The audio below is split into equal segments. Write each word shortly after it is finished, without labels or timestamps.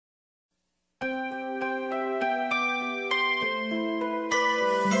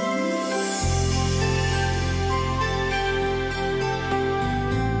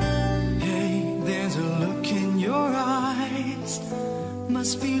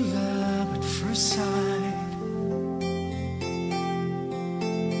love at first sight.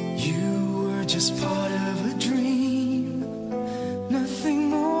 You were just part of a dream, nothing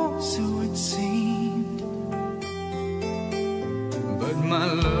more, so it seemed. But my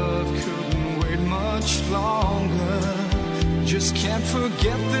love couldn't wait much longer. Just can't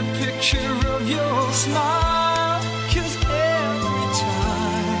forget the picture of your smile. 'Cause every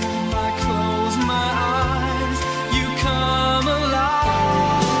time I close my eyes, you come alive.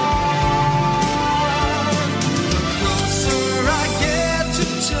 The closer I get to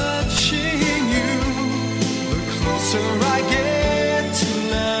touching you, the closer I get to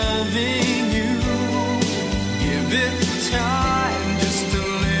loving you. Give it time, just a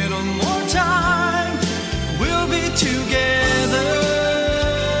little more time, we'll be together.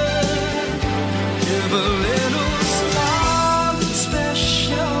 Give a little smile, a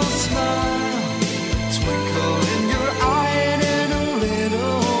special smile, twinkle in your eye in a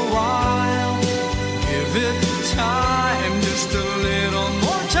little while. Give it time, just a little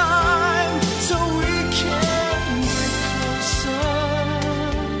more time, so we can get closer,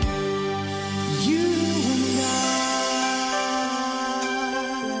 you and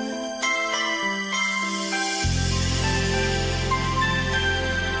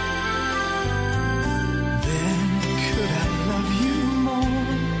Then could I love you more,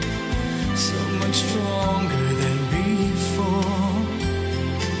 so much stronger than before?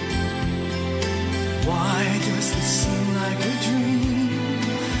 Why does this seem like a dream?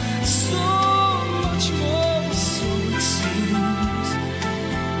 So much more, so it seems.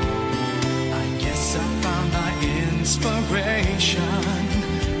 I guess I found my inspiration.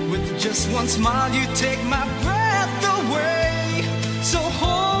 With just one smile you take my breath away. So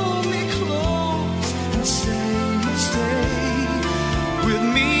hold me close and say you'll stay with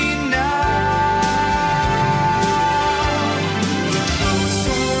me now. The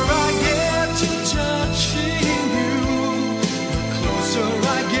closer I get to touching you, the closer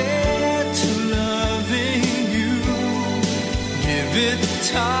I get to loving you. Give it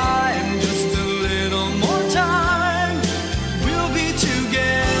time, just a little more time, we'll be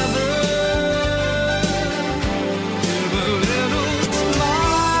together. Give a little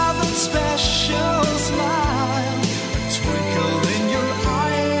smile, a special smile, a twinkle in your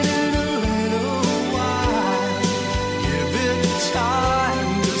eye in a little while. Give it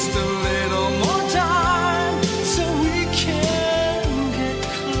time, just a little more time, so we can get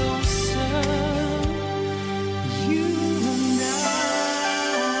closer, you and I.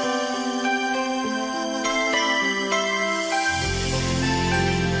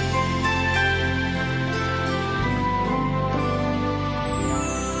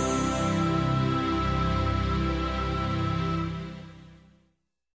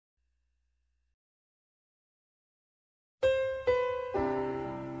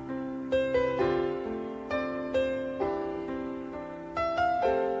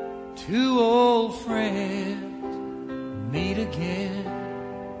 Two old friends meet again,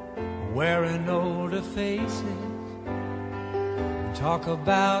 wearing older faces, and talk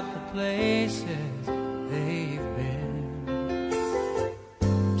about the places they've been.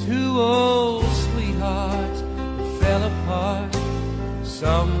 Two old sweethearts that fell apart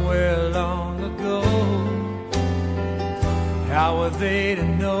somewhere long ago. How were they to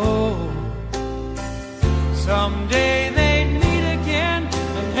know someday they'd meet again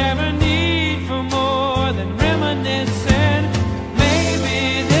and have a need for more than reminiscing?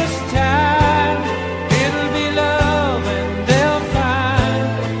 Maybe this time it'll be love and they'll find.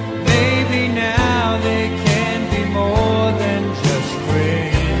 Maybe now they can be more than just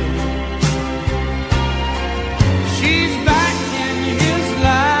friends. She's back in his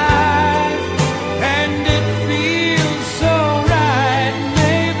life and it feels so right.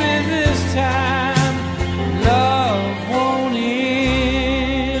 Maybe this time love won't end.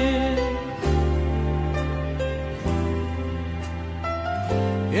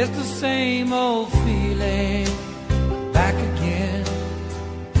 It's the same old feeling back again.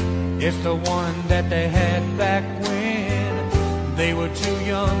 It's the one that they had back when they were too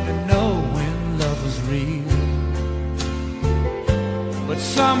young to know when love was real. But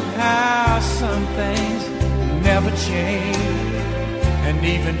somehow some things never change, and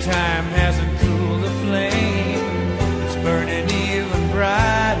even time hasn't cooled the flame. It's burning even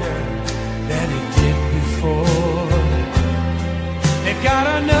brighter than it did before. They've got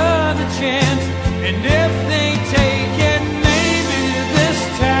another chance, and if they take it, maybe this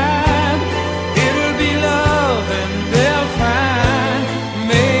time it'll be love and they'll find.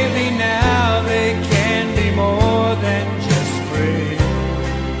 Maybe now they can be more than just friends.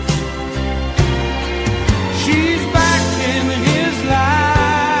 She's back in his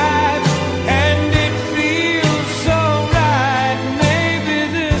life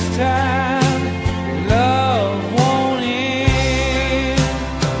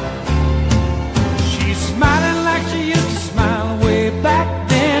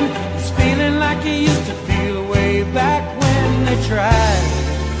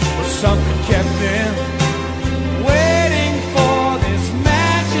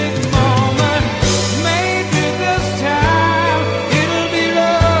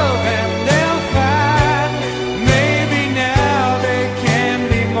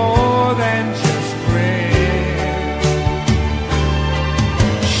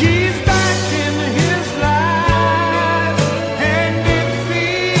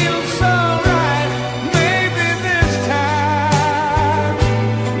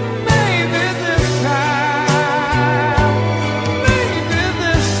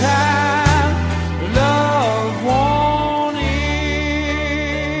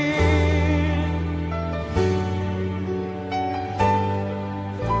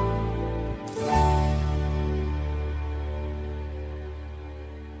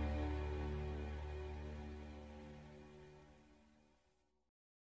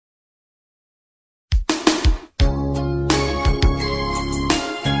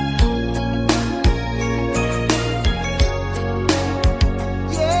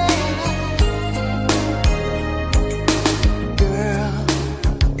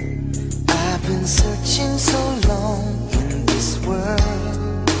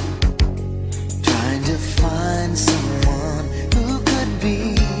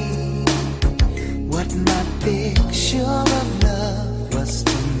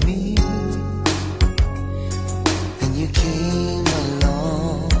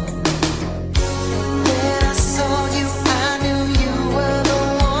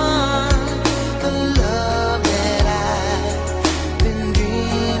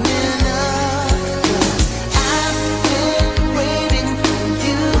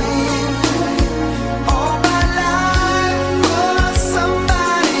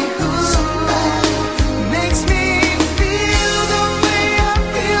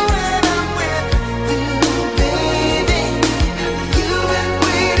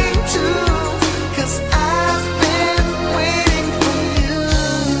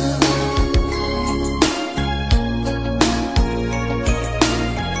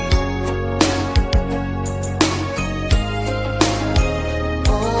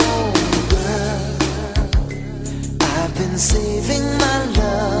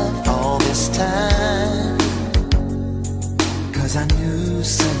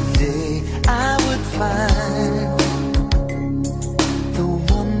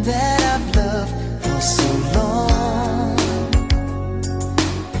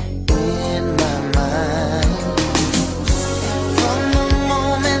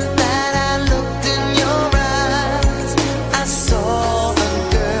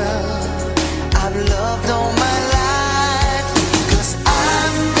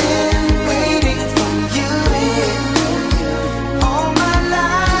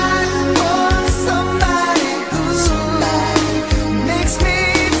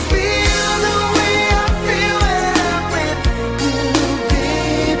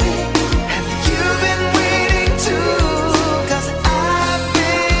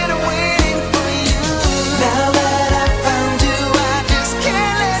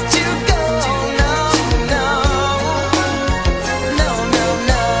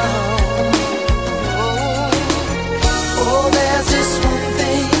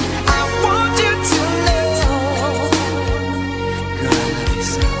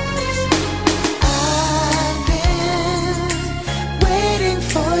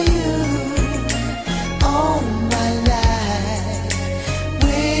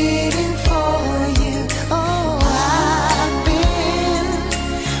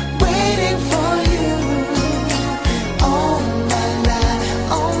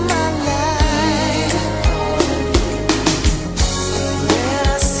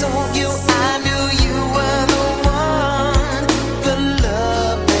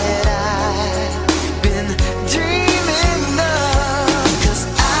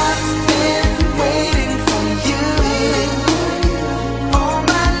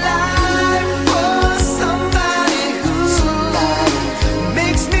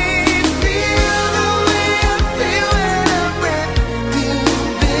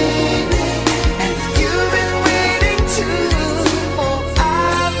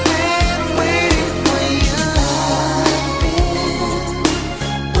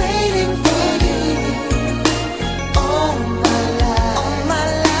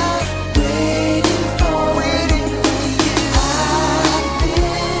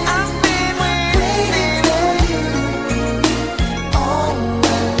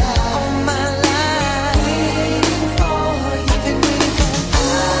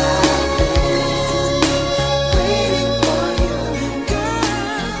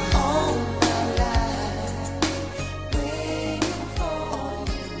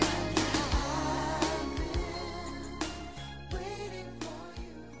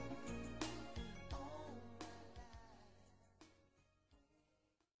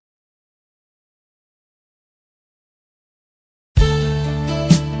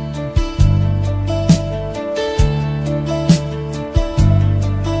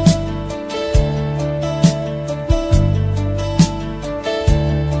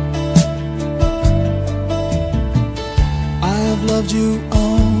loved you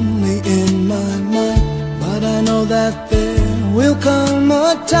only in my mind, but I know that there will come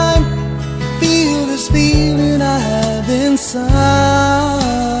a time to feel this feeling I have inside.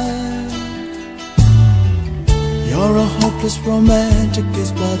 You're a hopeless romantic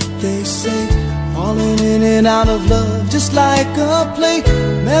is what they say, falling in and out of love just like a play.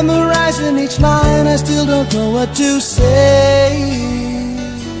 Memorizing each line, I still don't know what to say.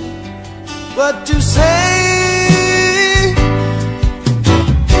 What to say?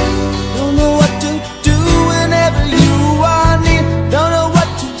 Don't know what to do whenever you are near. Don't know what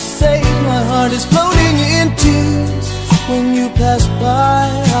to say, my heart is floating in tears. When you pass by,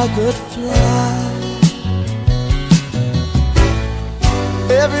 I could fly.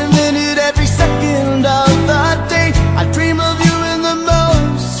 Every minute, every second of the day, I dream of you in the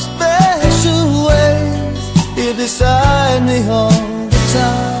most special ways. You're beside me all the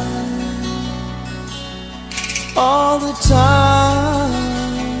time, all the time.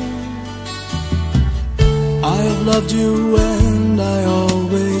 I have loved you and I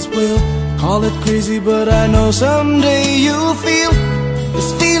always will. Call it crazy, but I know someday you'll feel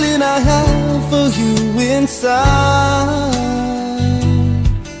this feeling I have for you inside.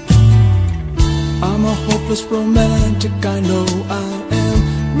 I'm a hopeless romantic, I know I am.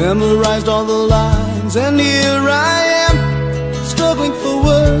 Memorized all the lines and here I am, struggling for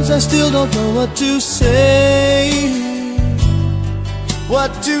words, I still don't know what to say.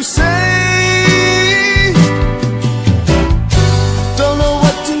 What to say? Don't know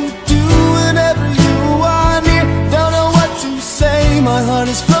what to do whenever you are near. Don't know what to say, my heart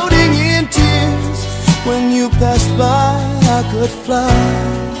is floating in tears. When you passed by, I could fly.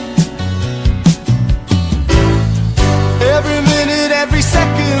 Every minute, every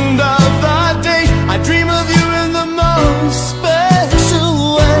second of the day, I dream of you in the most special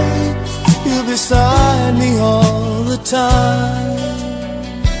way. You're beside me all the time,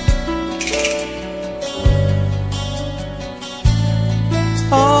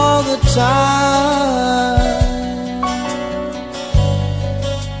 all the time,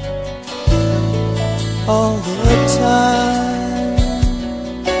 all the time.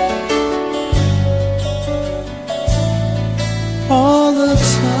 All the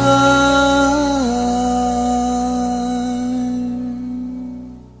time.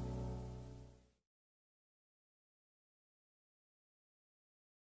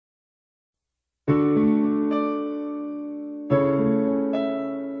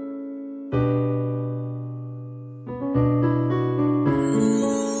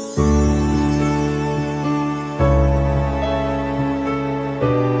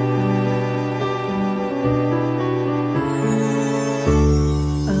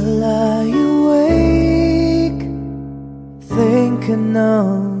 Thinking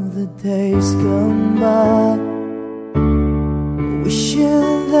of the days gone by,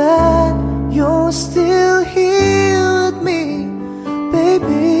 wishing that you're still here with me,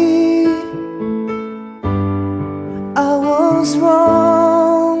 baby. I was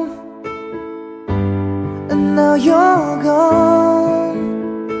wrong, and now you're gone.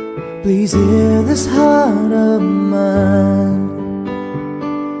 Please hear this heart of mine,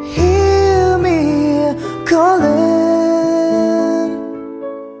 hear me calling.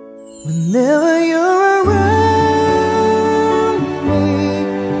 Whenever you're around me,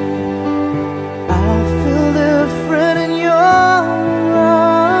 I feel different in your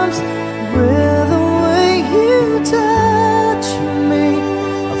arms. With the way you touch me,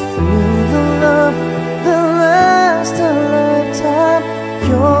 I feel the love that lasts a lifetime.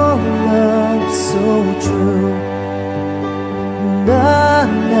 Your love so true, and I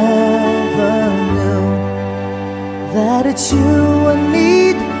never knew that it's you I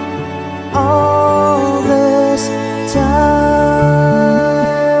need all this time.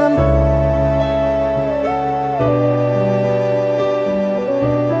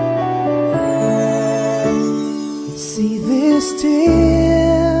 See these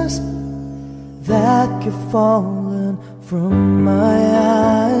tears that keep falling from my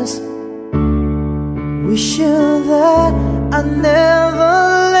eyes, wishing that I never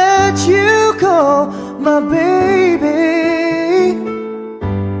let you go, my baby.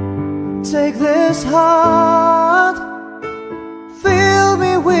 Take this heart, fill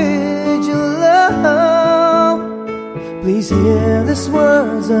me with your love. Please hear these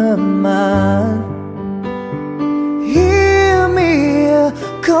words of mine, hear me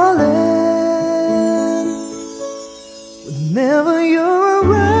calling. Whenever you're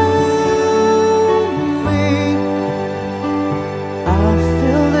around me, I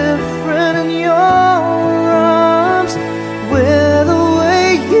feel different in your arms. With the way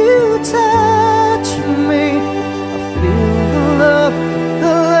you touch me, I feel the love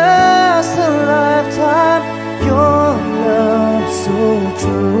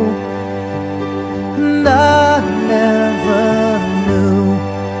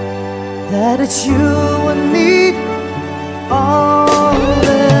that you would need all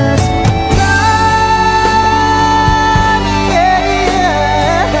this time, yeah,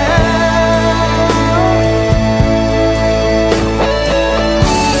 yeah.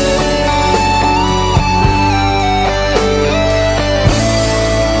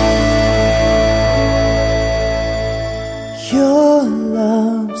 Your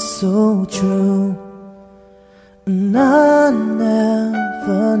love so true, and I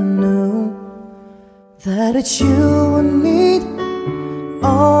never knew that it's you and me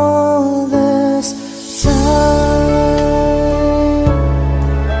all this time,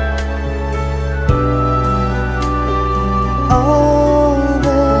 all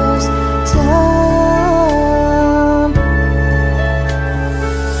this time,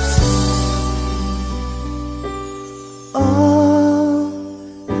 all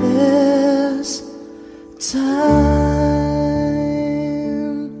this time.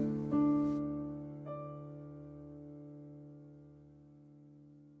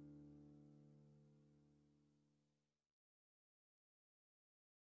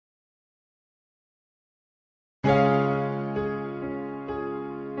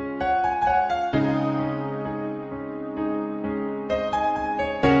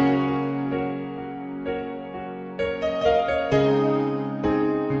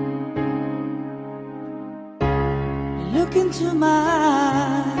 Look into my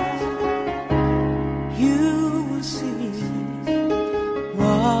eyes, you will see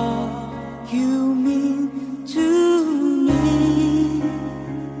what you mean to me.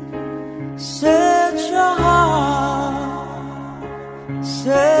 Search your heart,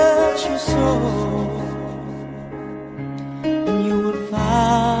 search your soul, and you will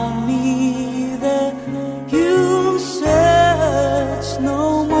find me there. You'll search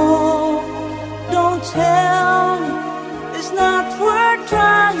no more. Don't tell me it's not worth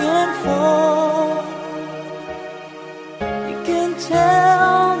trying for. You can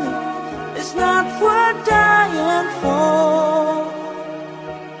tell me it's not worth dying for.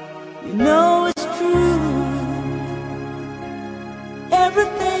 You know it's true.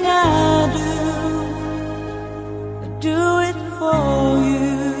 Everything I do it for you.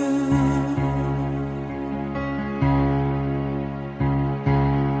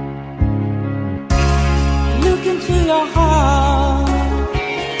 Look into your heart,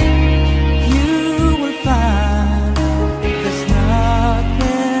 you will find there's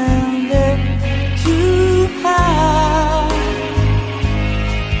nothing there to hide.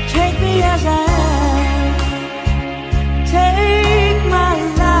 Take me as I am, take my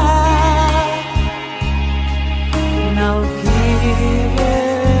life, and I'll give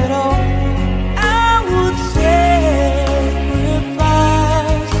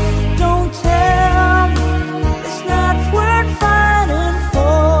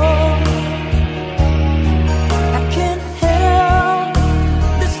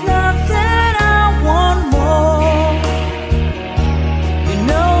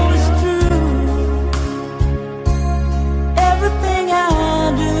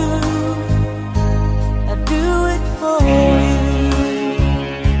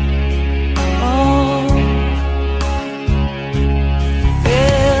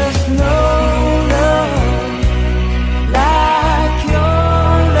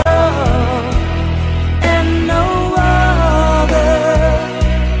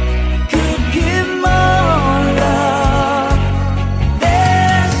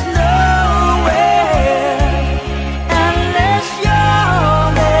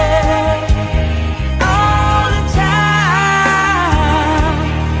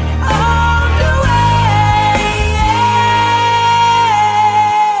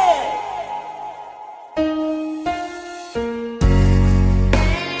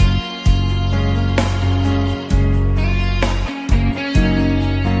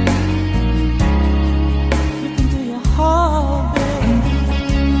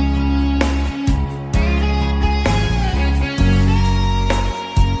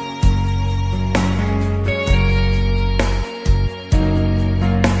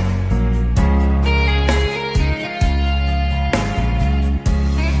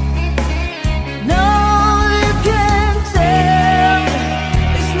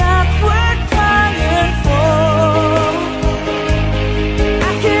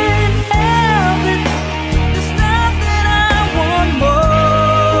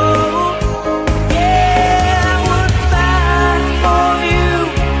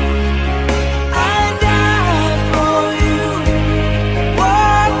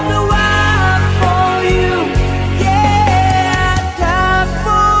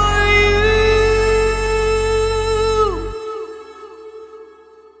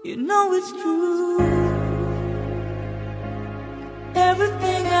You know it's true.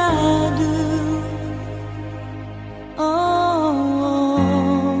 Everything I do, oh,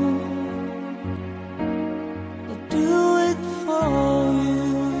 I do it for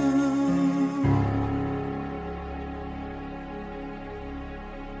you.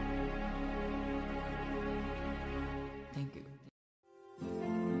 Thank you.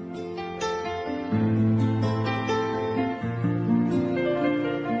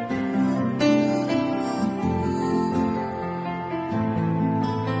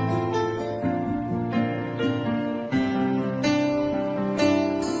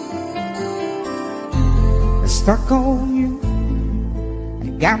 Stuck on you, I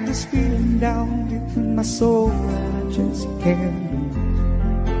got this feeling down deep in my soul and I just can't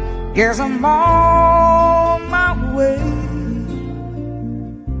lose. Guess I'm on my way.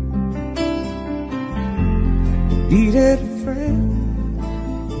 Needed a friend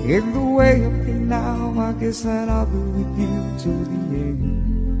in the way I feel now. I guess that I'll be with you to the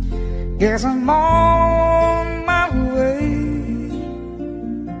end. Guess I'm on my way.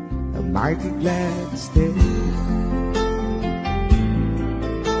 I might be glad to stay.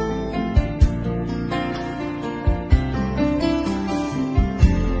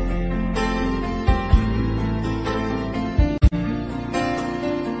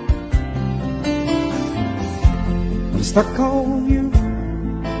 Stuck on you,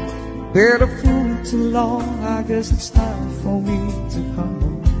 been a fool too long. I guess it's time for me to come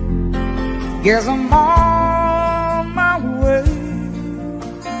home. Guess I'm on my way.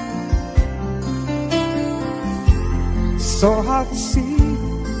 So hard to see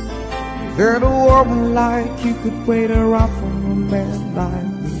that a woman like you could wait around for a man like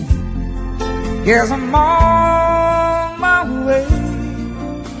me. Guess I'm on my way.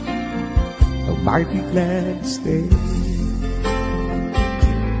 I might be glad to stay.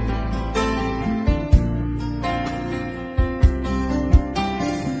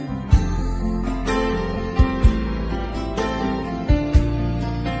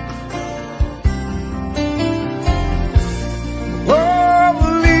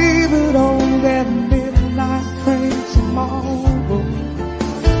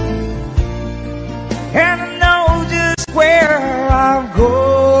 And I know just where I'm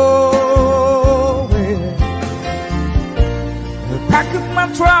going. I pack up my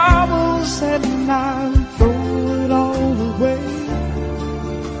troubles and I'll throw it all away.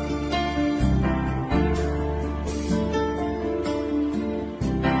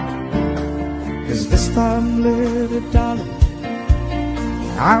 Cause this time, little darling,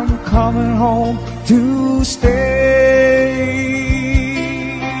 I'm coming home to stay.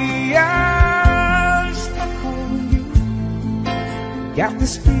 Got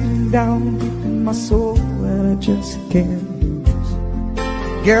this feeling down deep in my soul and I just can't lose.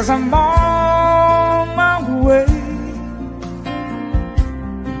 Guess I'm on my way.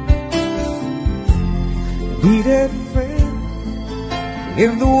 Needed a friend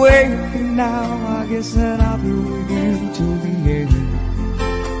in the way you feel now. I guess that I'll be with you till the end.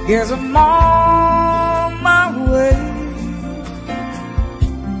 Guess I'm on my way.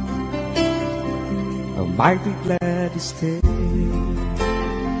 I might be glad to stay.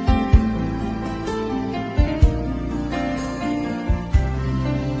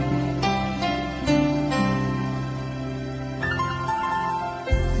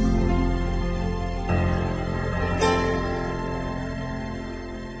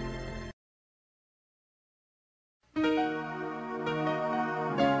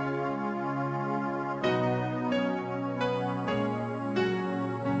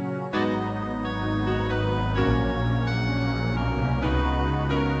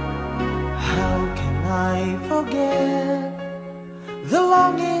 I forget the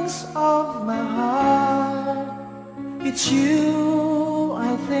longings of my heart. It's you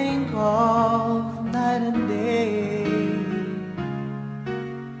I think of night and day.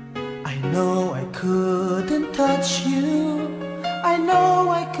 I know I couldn't touch you, I know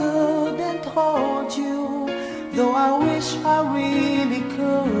I couldn't hold you, though I wish I really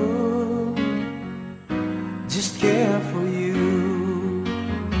could just care for you.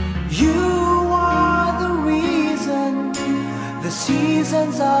 You the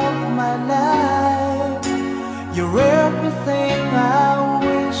seasons of my life, you're everything I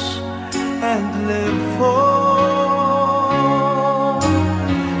wish and live for.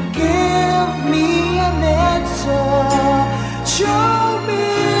 Give me an answer, show me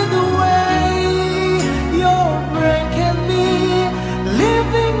the way. You're breaking me,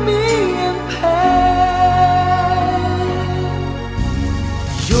 leaving me in pain.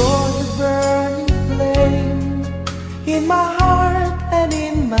 You're the burning flame in my heart and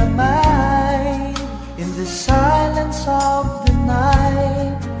in my silence of the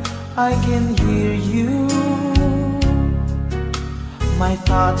night, I can hear you. My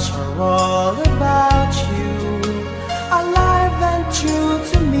thoughts are all about you, alive and true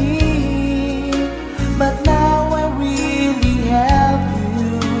to me. But now I really have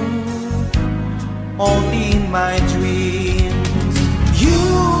you, only in my dreams. You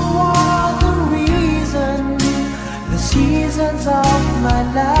are the reason, the seasons of my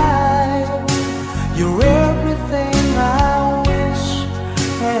life. You're everything I wish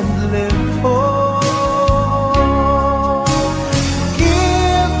and live for.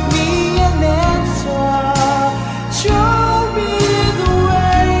 Give me an answer, show me the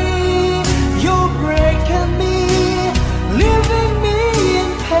way. You're breaking me, leaving me in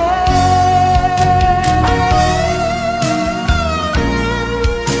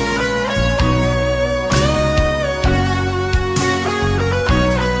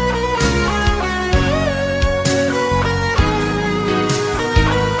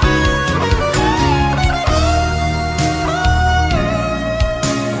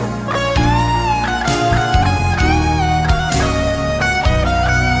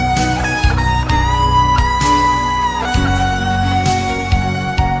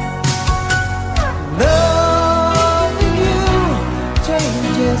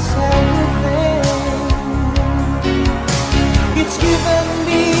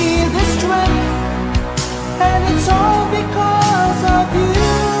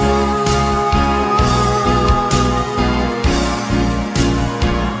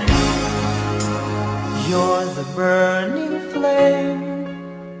burning flame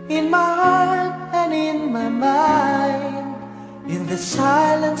in my heart and in my mind. In the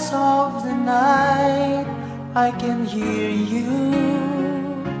silence of the night, I can hear you.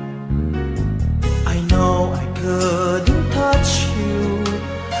 I know I couldn't touch you,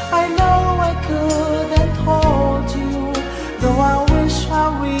 I know I couldn't hold you, though I wish I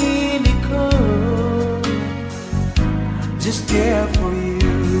really could just care for you.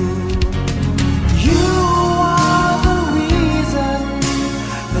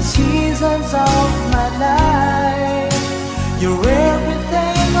 Seasons of my life, you're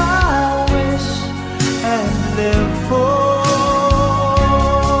everything I wish and live for.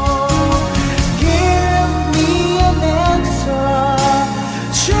 Give me an answer,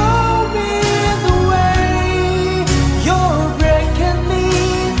 show me the way. You're breaking me,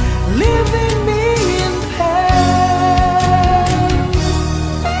 leaving me in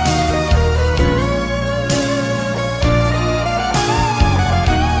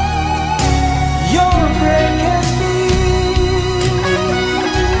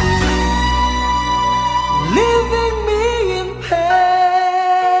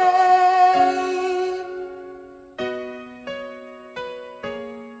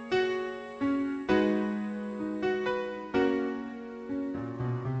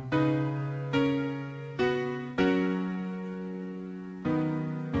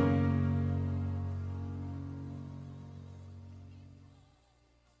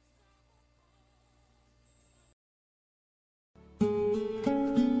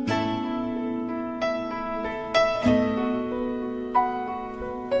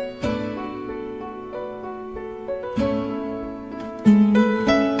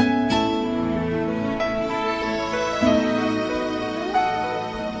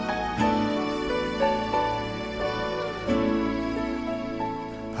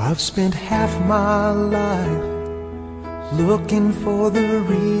I've spent half my life looking for the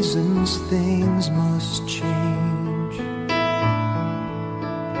reasons things must change,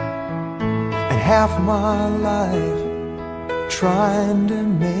 and half my life trying to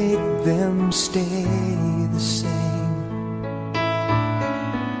make them stay the same.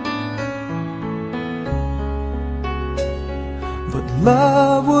 But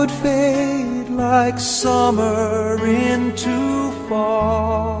love would fade like summer into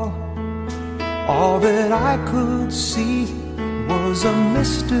fall. All that I could see was a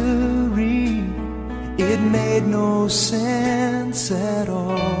mystery. It made no sense at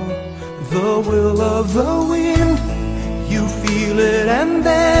all. The will of the wind, you feel it and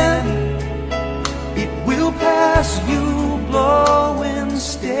then it will pass you, blowing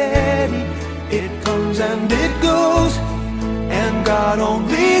steady. It comes and it goes, and God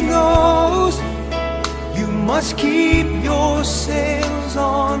only knows. You must keep your sails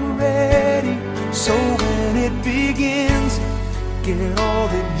on ready, so when it begins, get all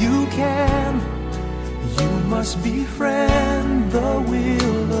that you can. You must befriend the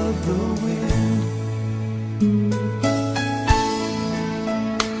will of the wind.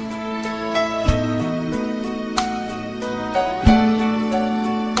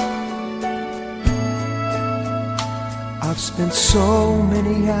 I've spent so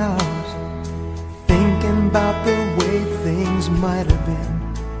many hours thinking about the way things might have been,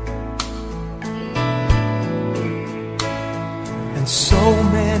 and so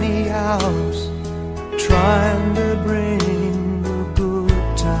many hours trying to bring the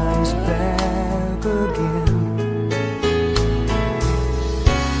good times back again.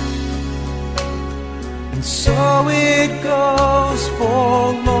 And so it goes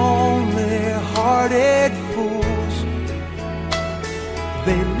for lonely-hearted fools.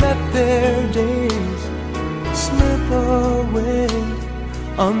 They let their days slip away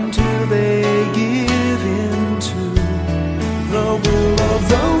until they give in to the will of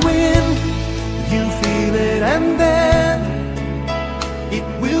the wind. You feel it and then it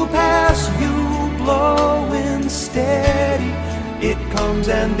will pass you, blowing steady. It comes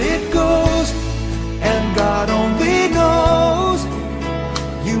and it goes, and God only knows.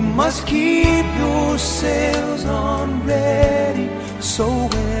 You must keep your sails on ready, so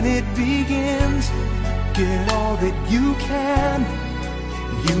when it begins, get all that you can.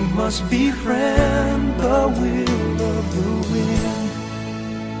 You must befriend the will of the wind.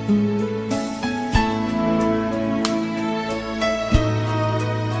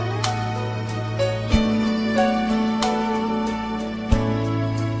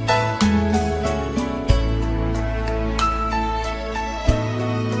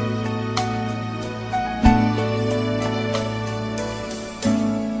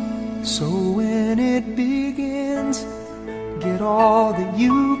 So when it begins, get all that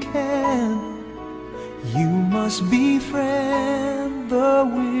you can. You must befriend the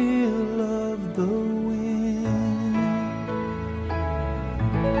will of the wind.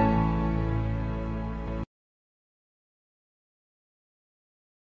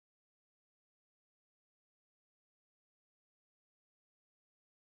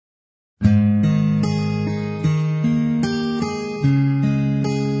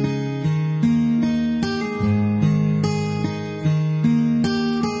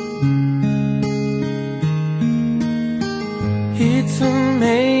 It's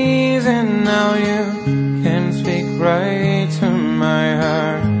amazing how you can speak right to my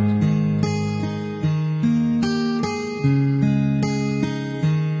heart.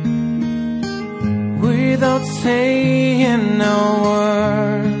 Without saying a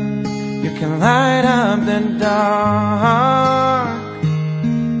word, you can light up the dark.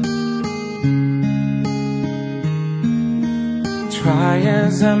 Try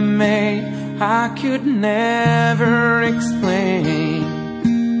as I may, I could never explain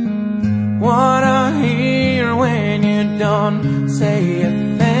what I hear when you don't say a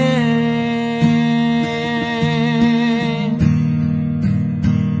thing.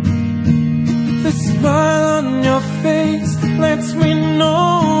 The smile on your face lets me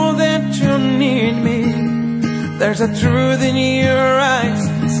know that you need me. There's a truth in your eyes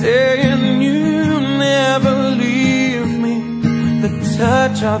saying you never leave me. The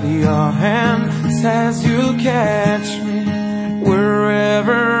touch of your hand says you'll catch me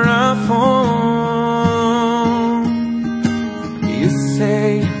wherever I fall. You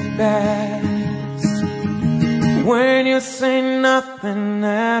say it best when you say nothing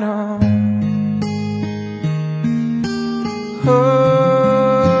at all.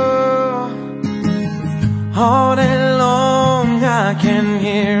 Oh, all day long I can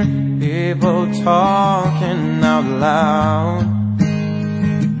hear people talking out loud.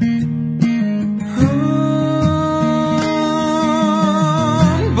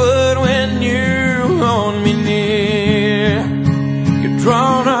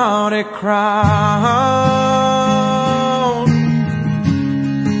 Drown out a crowd.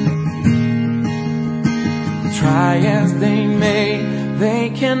 Try as they may, they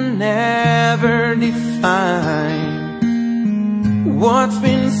can never define what's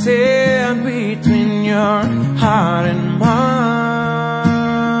been said between your heart and mine.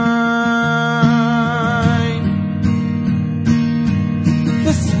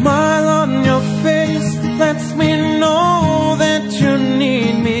 The smile on your face lets me know that you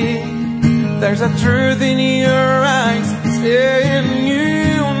need me. There's a truth in your eyes saying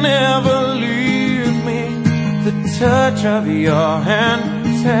you'll never leave me. The touch of your hand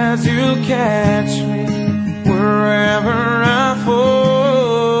says you'll catch me wherever I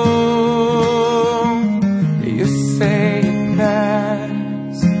fall. You say it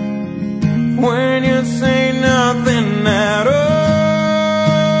best when you say nothing at all.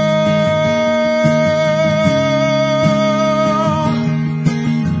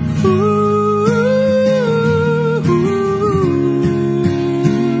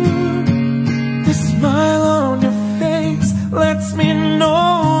 Lets me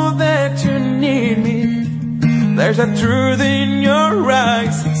know that you need me. There's a truth in your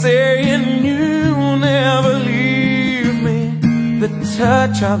eyes saying you'll never leave me. The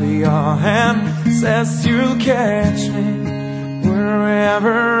touch of your hand says you'll catch me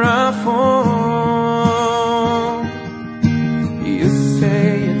wherever I fall. You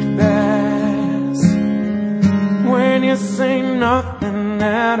say it best when you say nothing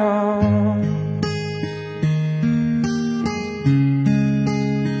at all.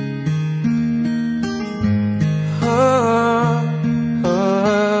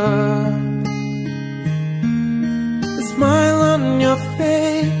 The smile on your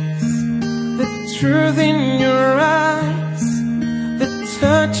face, the truth in your eyes, the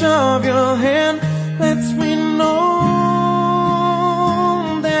touch of your hand lets me know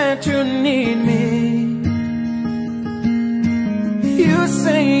that you need me. You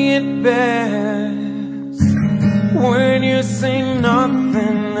say it best when you say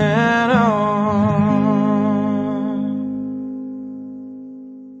nothing at all.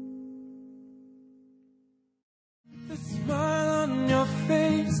 The smile on your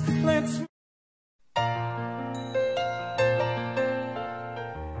face lets me.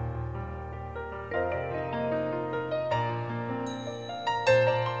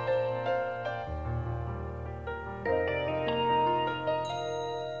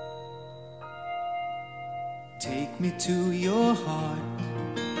 Take me to your heart,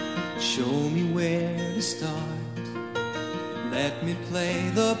 show me where to start. Let me play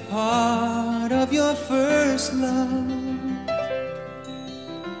the part of your first love.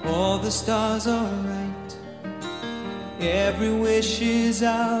 All the stars are right, every wish is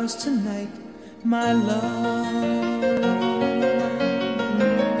ours tonight, my love.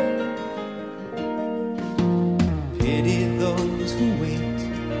 Pity those who wait,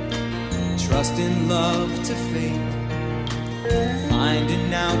 trust in love to fate,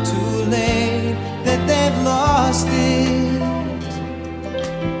 finding out too late that they've lost it.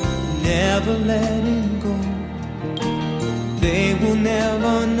 Never letting go, they will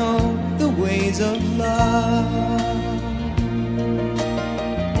never know the ways of love.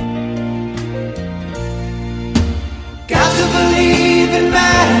 Got to believe in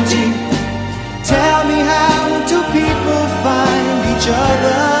magic. Tell me, how do people find each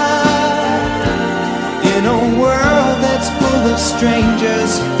other in a world that's full of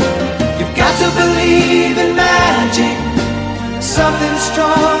strangers? You've got to believe in magic, something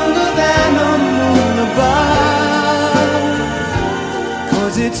stronger than a moon above.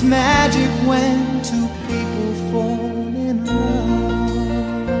 'Cause it's magic when two people fall in love.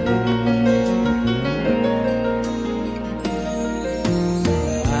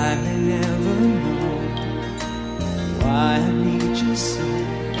 I may never know why I need you so.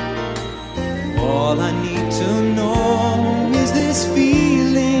 All I need to know is this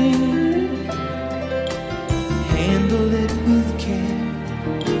feeling. Handle it with care.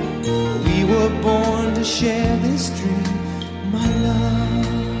 We were born to share this dream, my love.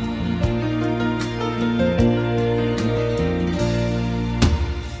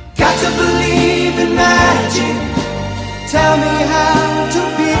 Got to believe in magic. Tell me, how do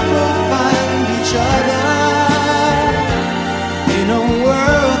people find each other in a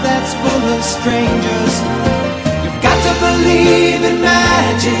world that's full of strangers? You've got to believe in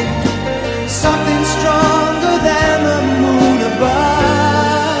magic, something stronger than the moon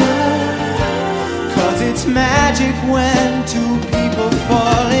above. 'Cause it's magic when two people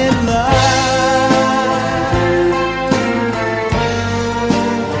fall in love.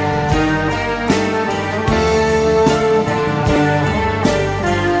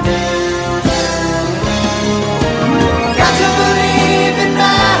 Got to believe in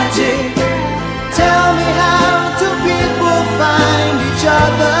magic. Tell me, how do people find each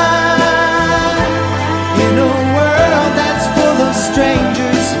other in a world that's full of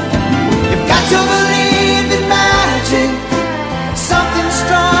strangers? You've got to believe in magic, something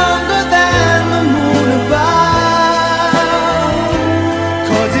stronger than the moon above.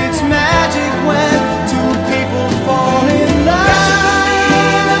 'Cause it's magic when two people fall in love.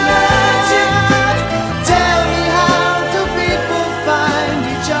 Tell me, how do people find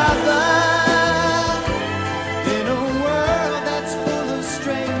each other in a world that's full of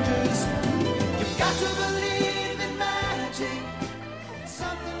strangers? You've got to believe in magic,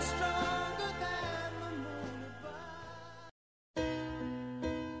 something stronger than the moon above.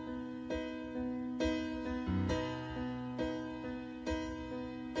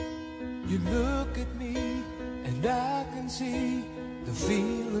 You look at me and I can see the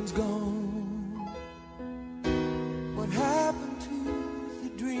feeling's gone. What happened to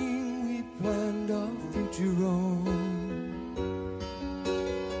the dream we planned our future on?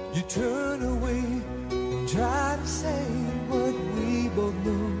 You turn away and try to say what we both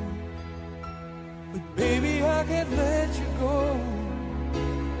know, but baby, I can't let you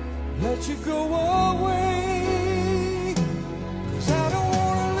go away. 'Cause I don't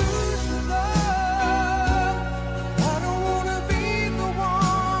wanna lose your love. I don't wanna be the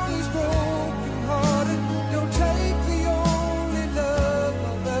one who's broken hearted. Don't take the only love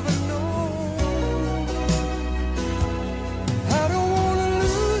I've ever known. I don't wanna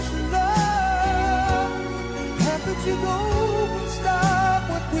lose your love. How could you go and stop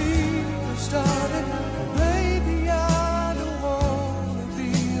what we have started? Baby, I don't wanna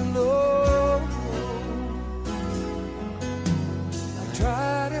be alone. I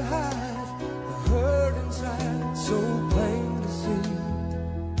try to hide the hurt inside, so plain to see.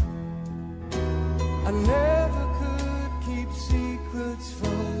 I never could keep secrets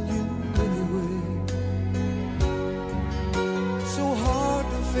from you anyway. So hard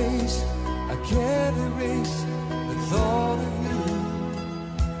to face, I can't erase the thought of you.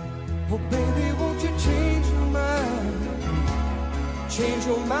 Oh baby, won't you change your mind? Change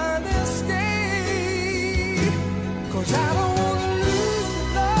your mind and stay. 'Cause I don't wanna lose your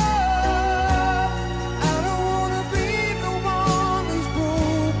love. I don't wanna be the one who's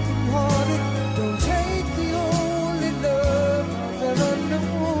broken hearted. Don't take the only love I've ever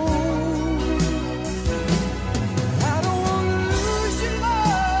known. I don't wanna lose your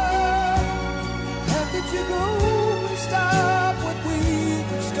love. How could you go and stop what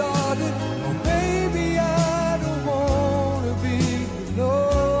we've started? Oh baby, I don't wanna be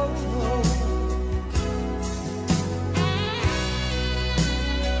alone.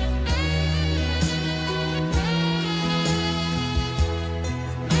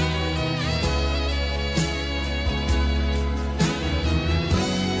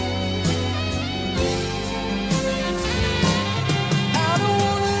 I don't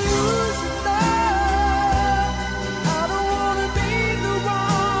wanna lose your love. I don't wanna be the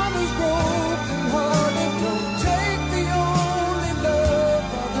one who's broken hearted. Don't take the only love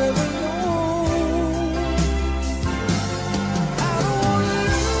I've ever known. I don't wanna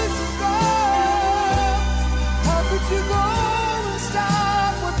lose your love. How could you go and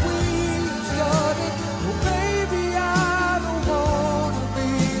stop what we've started? Oh baby, I don't wanna be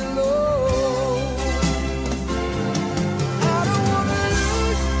alone. I don't wanna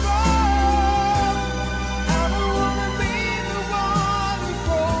lose your love. I don't wanna be the one who's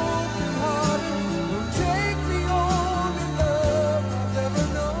broken hearted. Don't take the only love I've ever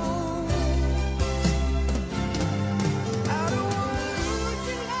known. I don't wanna lose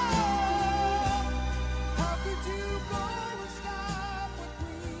your love. How could you go and stop what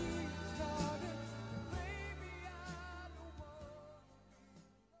we've started? Baby, I don't wanna.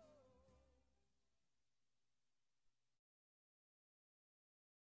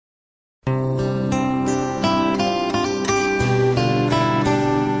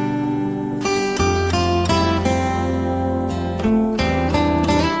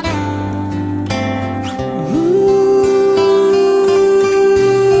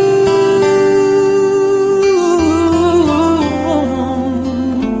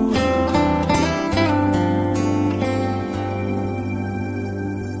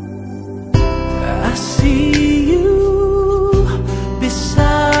 I see you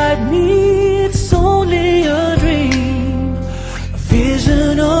beside me. It's only a dream, a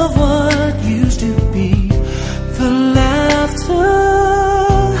vision of what used to be. The laughter,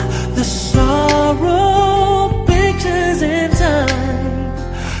 the sorrow, pictures in time,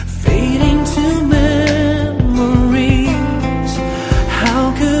 fading to memories. How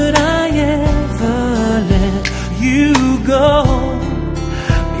could I ever let you go?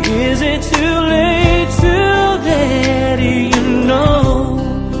 Is it too late to let you know?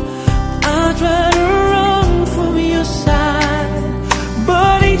 I try to run from your side,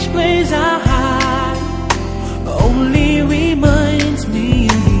 but each place I hide only reminds me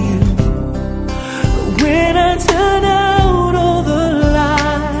of you. When I turn out all the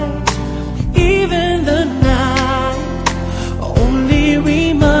lights, even the night only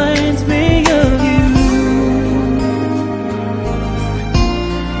reminds me of you.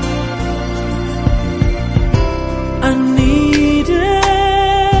 I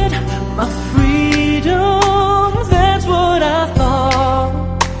needed my freedom, that's what I thought.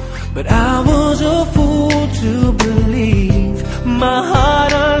 But I was a fool to believe my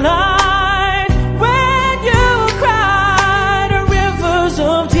heart aligned when you cried rivers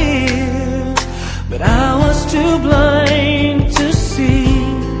of tears. But I was too blind to see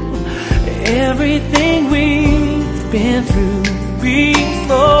everything we've been through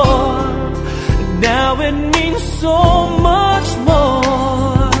before. Now it means so much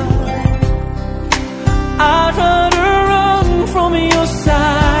more.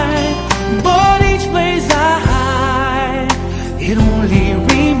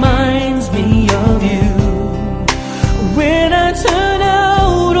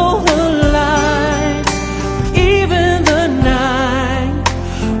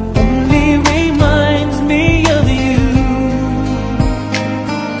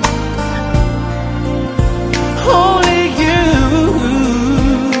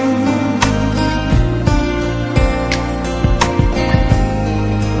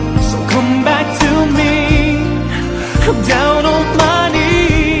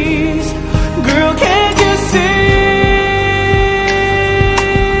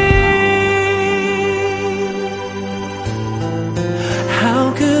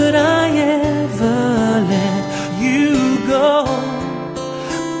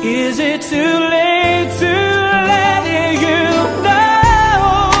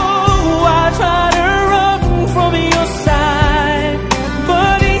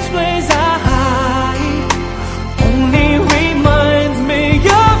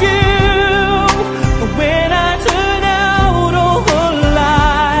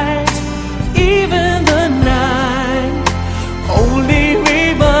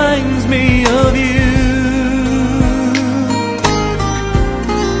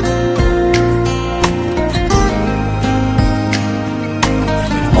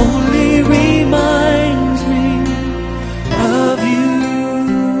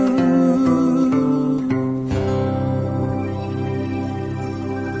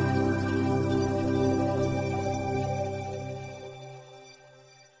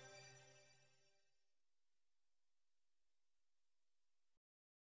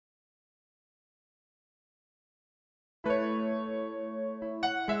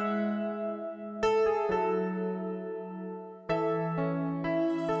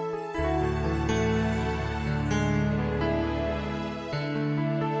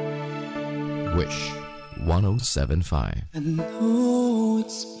 Wish 107.5. I know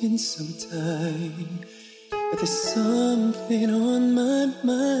it's been some time, but there's something on my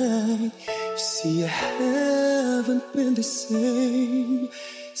mind. You see, I haven't been the same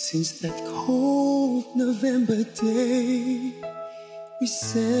since that cold November day. We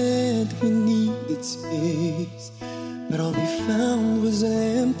said we needed space, but all we found was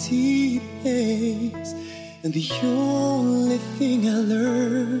an empty place. And the only thing I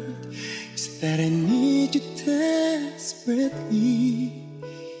learned is that I need you desperately.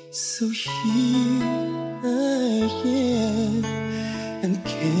 So here I am, and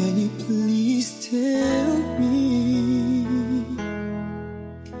can you please tell me,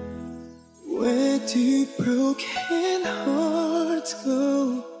 where do broken hearts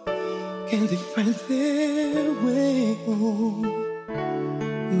go? Can they find their way home?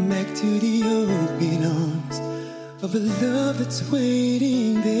 Back to the open arms of a love that's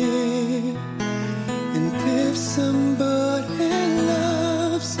waiting there. And if somebody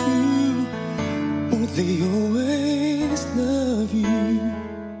loves you, won't they always love you?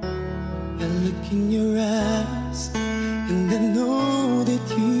 I look in your eyes and I know that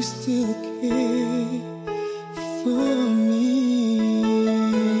you still care for me.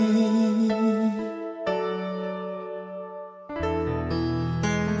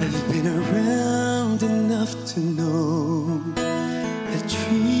 I've been around enough to know that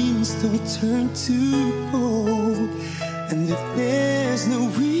dreams don't turn to gold, and that there's no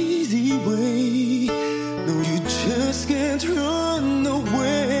easy way. No, you just can't run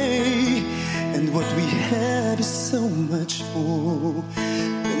away. And what we have is so much more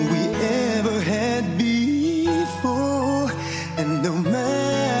than we ever had before. And no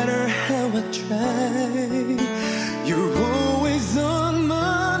matter how I try, you're always on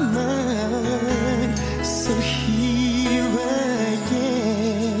my mind. So here I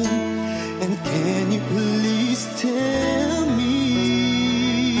am, and can you please tell me,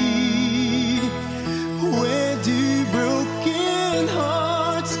 where do broken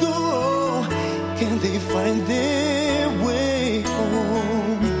hearts go? Can they find their way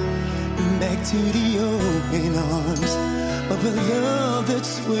home? Back to the open arms of a love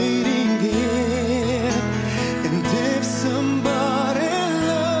that's waiting there. And if somebody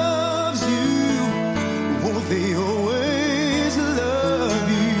loves you, won't they always love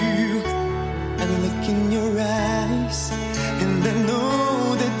you? I look in your eyes and I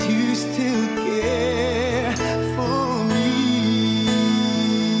know that you still care for me.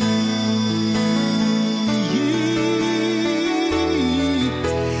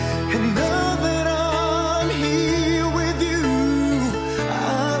 And now that I'm here with you,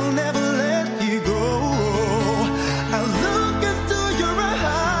 I'll never let you go. I look into your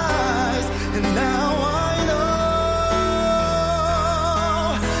eyes and now I know,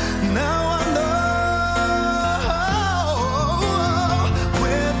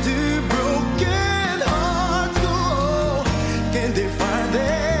 where do broken hearts go? Can they find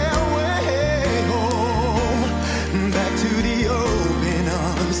their way home? Back to the open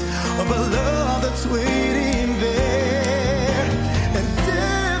arms of a love that's waiting there. And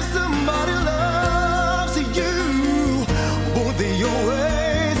if somebody loves you, won't they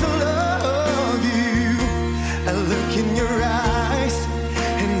always love you? I look in your eyes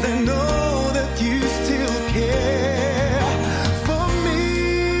and I know that you still care for me.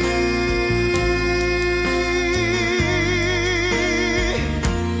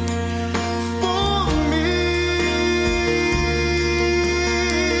 For me.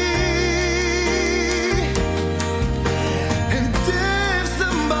 And if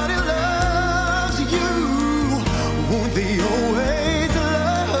somebody loves you, won't they always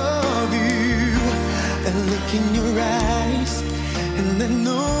love you? I look in your eyes and I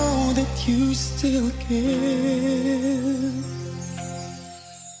know that you still care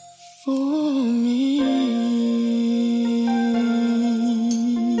for me.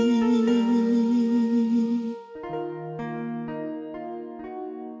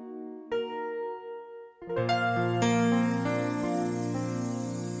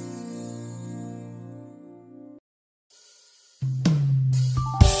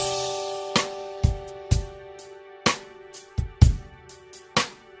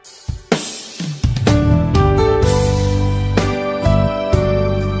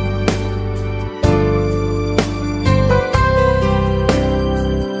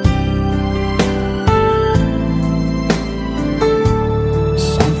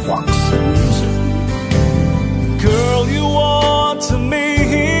 Girl, you are to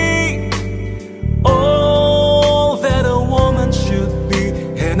me all that a woman should be,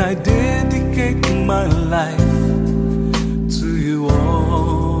 and I dedicate my life to you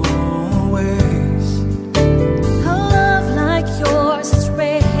always.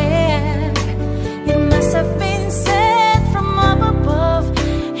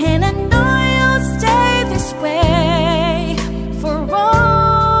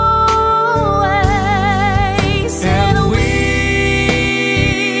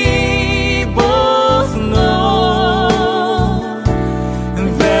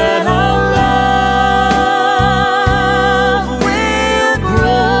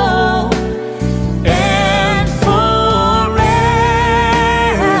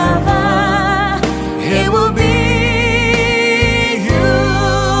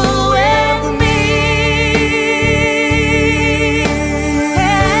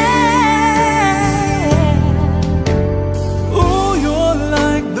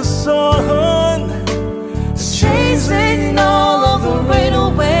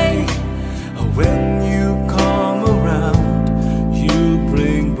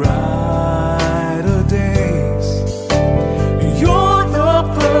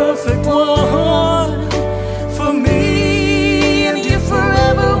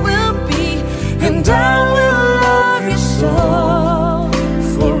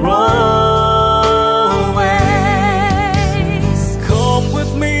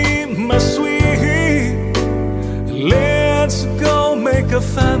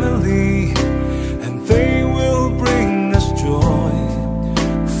 family, and they will bring us joy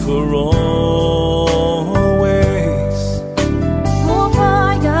for always. Oh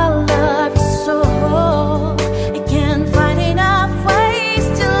boy, I love you so. I can't find enough ways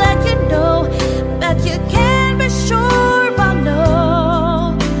to let you know that you can be sure I'll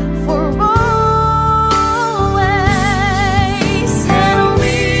know for always. And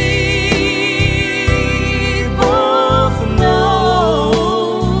we both know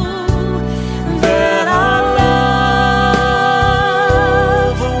that our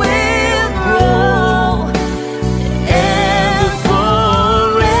love will grow and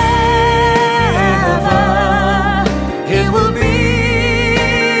forever it will be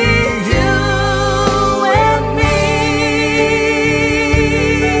you and me.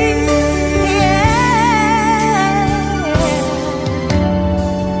 Yeah.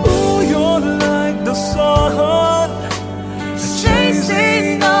 Oh, you're like the sun,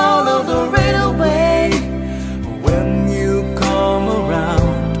 Chasing all of the rain away. when you come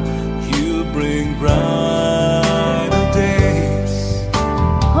around, you bring brighter days.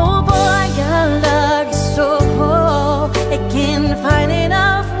 Oh boy, I love you so. I can't find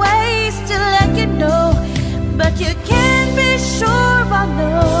enough ways to let you know, but you can be sure I'll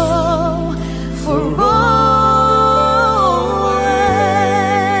know for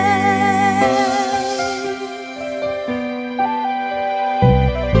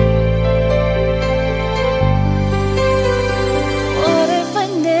What if I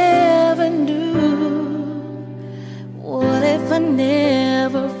never knew? What if I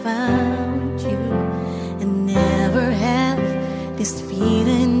never found you and never have this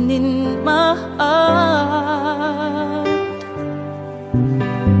feeling in my heart?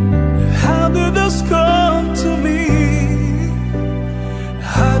 How did this come to me?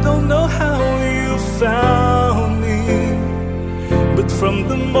 I don't know how you found me, but from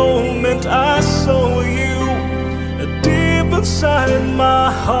the moment I saw you, deep inside my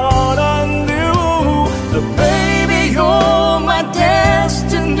heart I knew that baby, you're my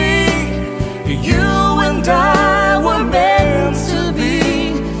destiny. You and I were meant to be.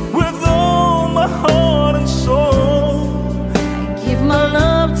 With all my heart and soul, Give my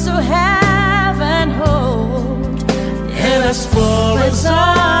love to have and hold. and as far as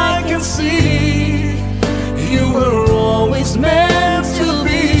I can see, you were always meant to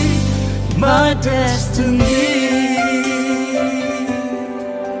be my destiny.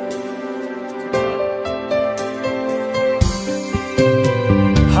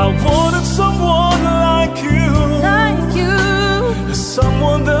 I wanted someone like you,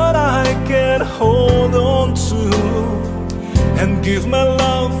 someone that I can hold on to and give my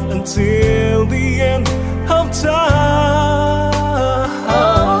love until the end of time.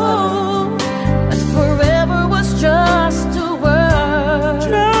 Oh, but forever was just a word,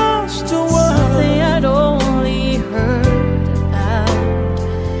 Just a word. something I'd only heard about.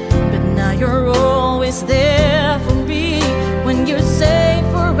 But now you're always there for me. When you say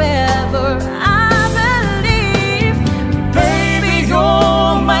forever, I believe. Baby,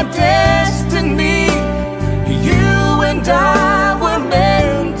 you're my destiny. You and I were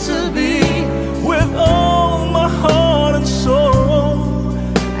meant to be. With all my heart and soul,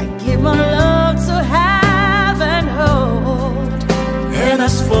 I give my love to have and hold. and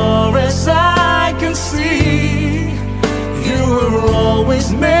as far as I can see, you were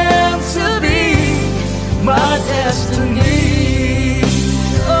always meant to be my destiny.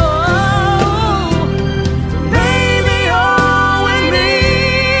 Oh, Baby, all we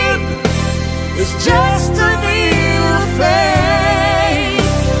need is just a new faith.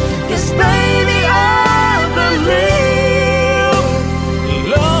 'Cause baby, I believe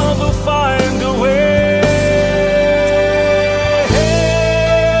love will find a way.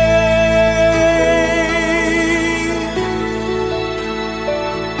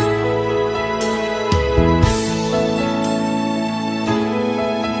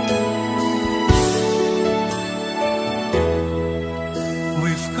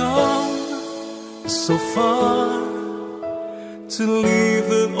 We've gone so far to leave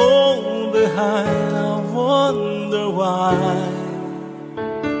it all behind. I wonder why.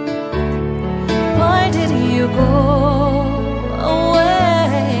 why did you go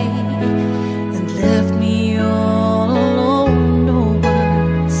away and left me all alone? No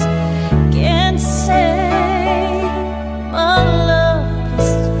words can say my love can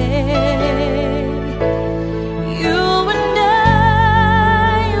stay. You and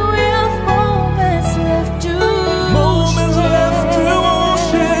I, we have moments left to Moments left to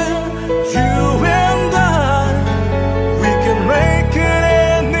share. You and I, we can make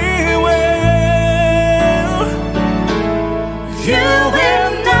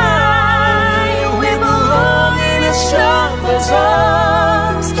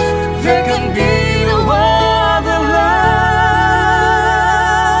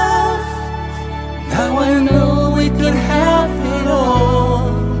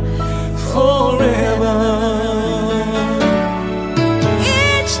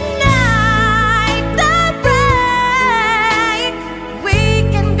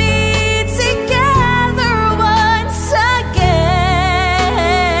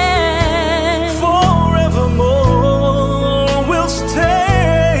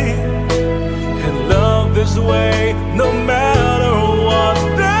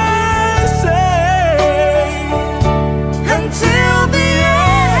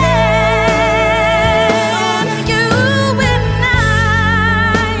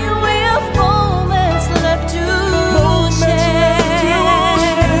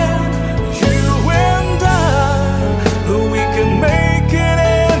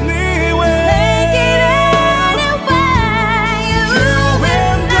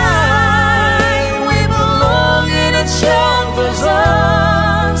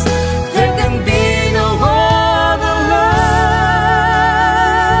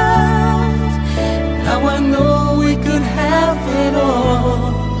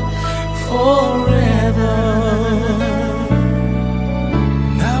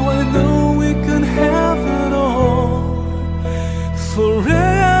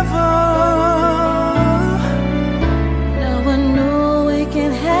forever. Now I know we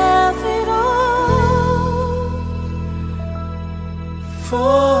can have it all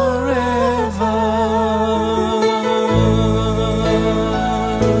Forever.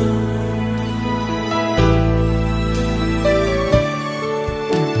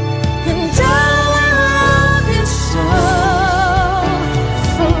 And I love you so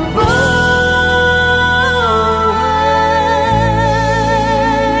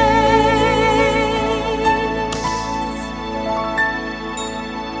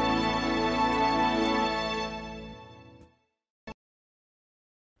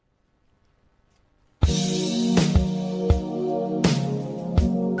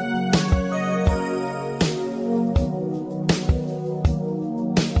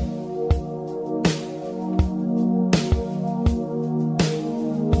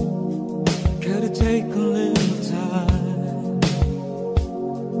Gotta take a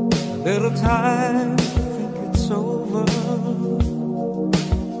little time to think it's over.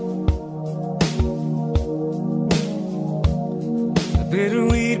 I better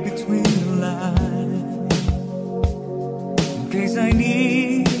read between the lines in case I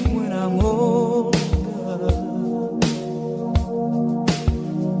need when I'm older.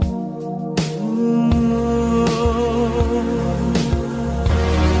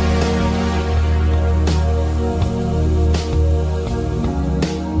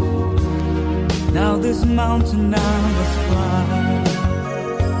 Now this mountain I must climb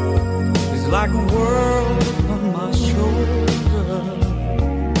is like a world upon my shoulder.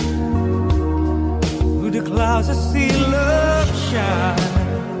 Through the clouds I see love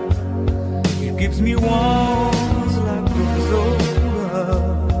shine. It gives me warmth like goes over.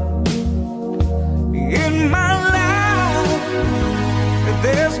 In my life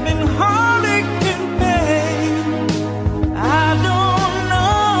there's been heartache and pain. I don't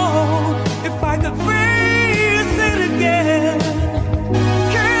know if I could face it again.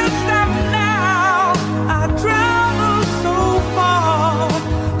 Can't stop now. I travel so far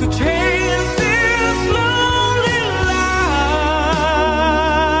to chase this lonely life.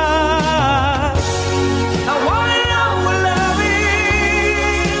 I wanna know what love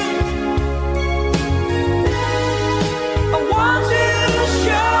is. I want you to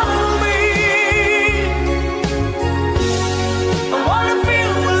show me. I wanna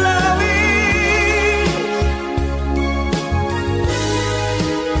feel what love is.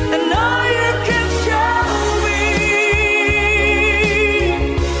 I know you can show me.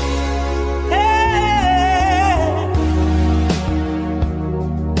 Hey.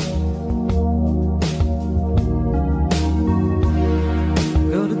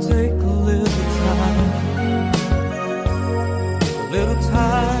 Gotta take a little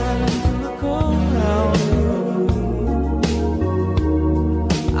time to look around me.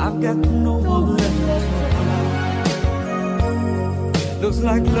 I've got no one left to cry. Looks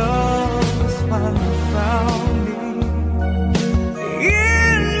like love has finally found me.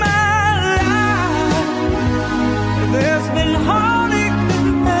 In my life there's been heartache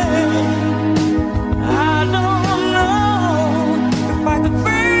and pain. I don't know if I could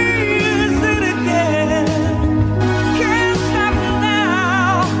face it again. Can't stop now.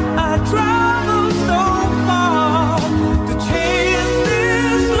 I travel so far to chase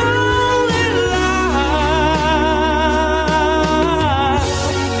this lonely life.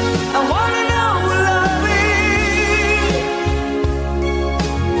 I wanna know what love is.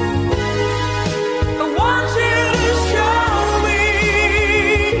 I want you to show me.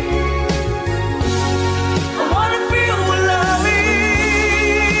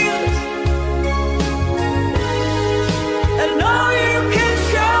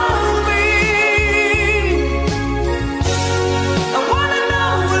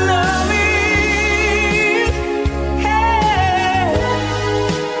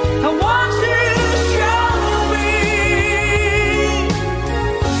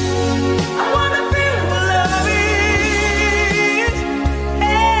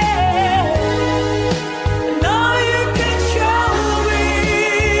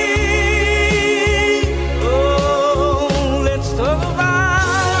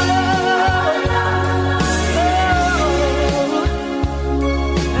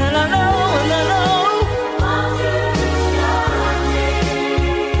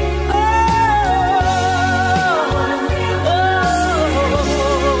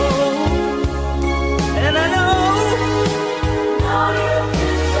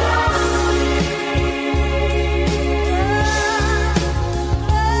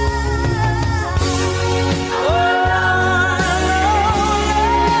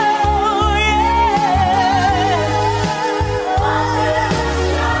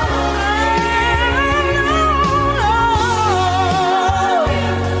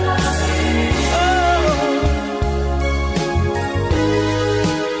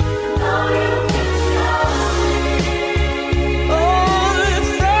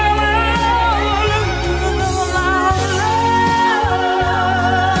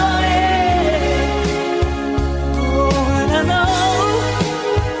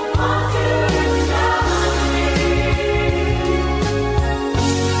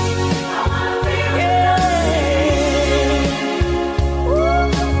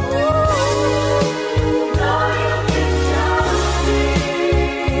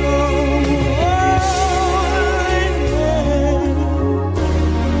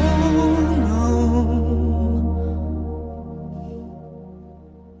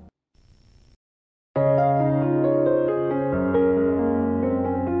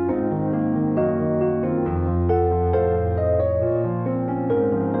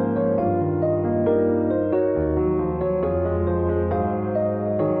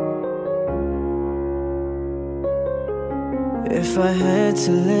 If I had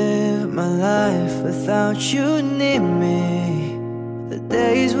to live my life without you near me, the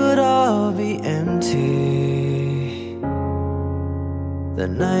days would all be empty. The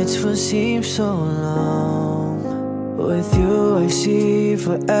nights would seem so long. With you I see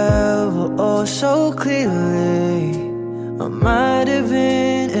forever oh so clearly. I might have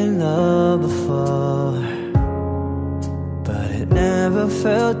been in love before, but it never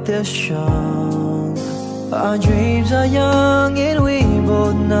felt this strong. Our dreams are young and we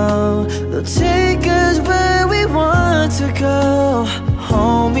both know they'll take us where we want to go.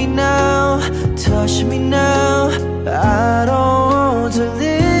 Hold me now, touch me now. I don't want to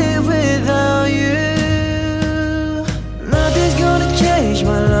live without you. Nothing's gonna change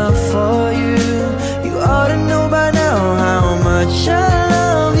my love for you. You ought to know by now how much I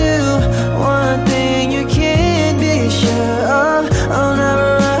love you. One thing you can't be sure of, I'll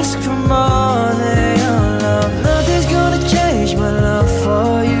never ask for more than your love. Nothing's gonna change my love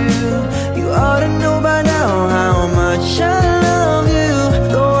for you. You ought to know by now how much I love you.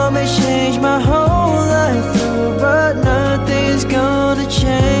 Though I may change my whole life through, but nothing's gonna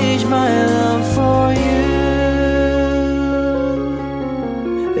change my love for you.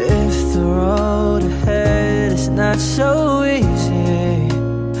 If the road ahead is not so easy,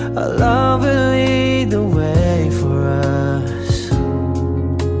 our love will lead the way for us,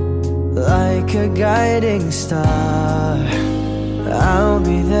 like a guiding star. I'll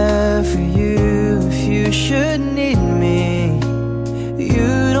be there for you if you should need me.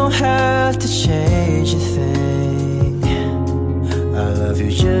 You don't have to change a thing. I love you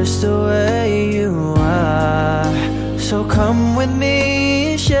just the way you are. So come with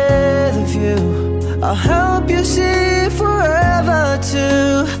me and share the view. I'll help you see forever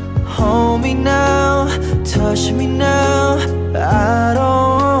too. Hold me now, touch me now. I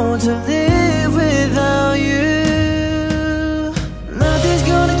don't want to live without you. Nothing's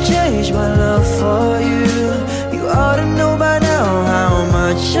gonna change my love for you. You ought to know by now how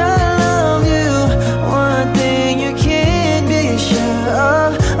much I love you. One thing you can't be sure of,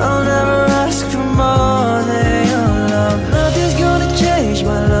 I'll never ask for more than your love. Nothing's gonna change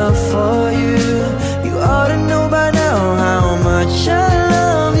my love for you. You ought to know by now how much I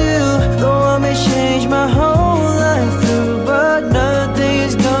love you. Though I may change my whole life through, but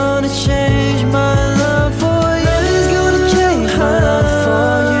nothing's gonna change my love for you. Nothing's gonna change my love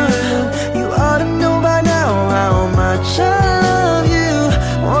for you. You ought to know by now how much I love you.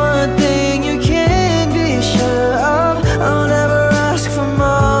 One thing you can't be sure of, I'll never ask for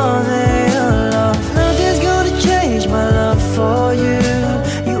more than your love. Nothing's gonna change my love for you.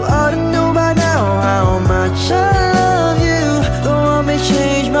 You ought to know by now how much I love you. Though I may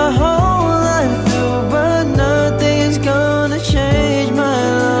change my whole life through, but nothing's gonna change my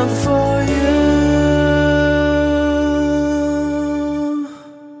love for you.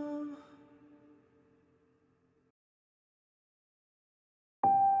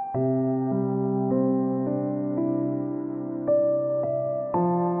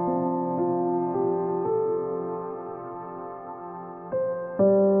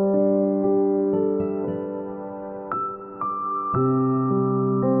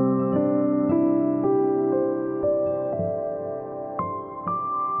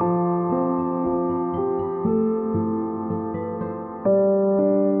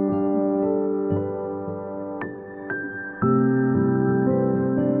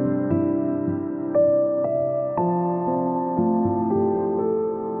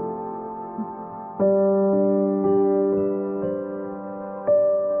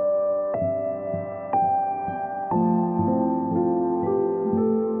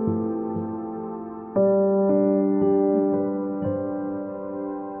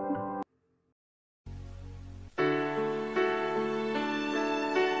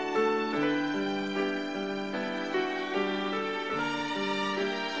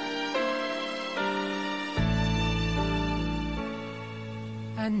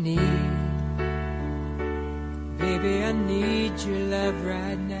 I need, baby, I need your love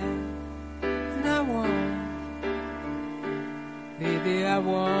right now. And I want, baby, I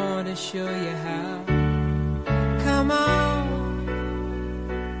want to show you how. Come on,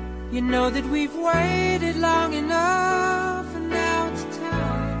 you know that we've waited long enough, and now it's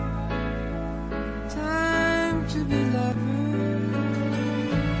time to be lovers.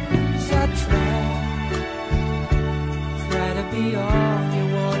 I try to be all you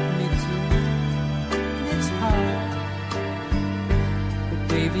want me to, and it's hard, but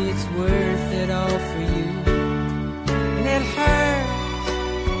baby, it's worth it all for you. And it hurts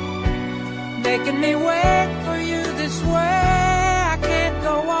making me wait for you this way. I can't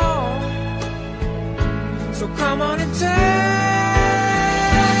go on, so come on and tell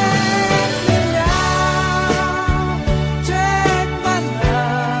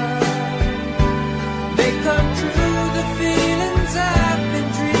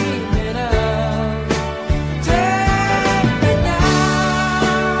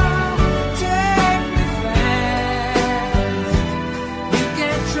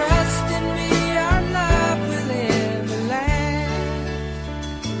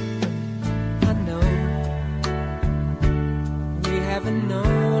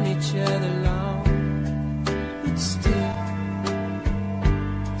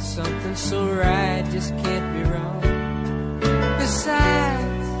something so right just can't be wrong.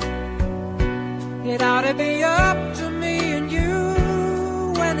 Besides, it ought to be up to me and you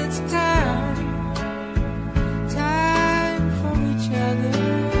when it's time for each other.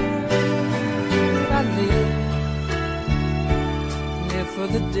 I live for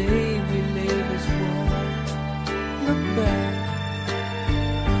the day we live as one. Look back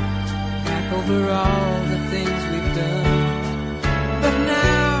over all the things we've done. But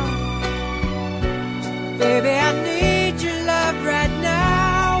now, baby, I need your love right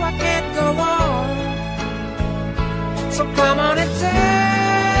now. I can't go on. So come on and take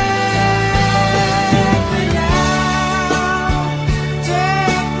me now.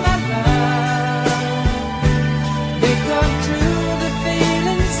 Take my love. Make come true the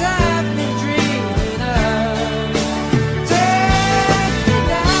feelings I've been dreaming of. Take me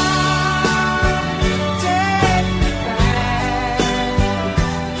down. Take me back.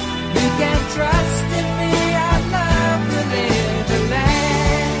 You can trust in me. Our love will live and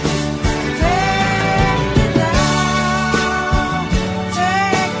last. Take me down.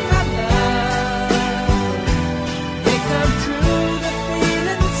 Take my love. Make come true the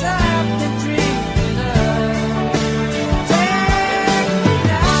feelings I've been dreaming of. Take me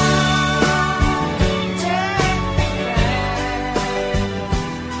down. Take me back.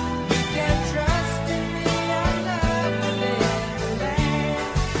 You can trust in me. Our love will live and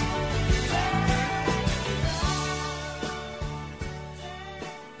last.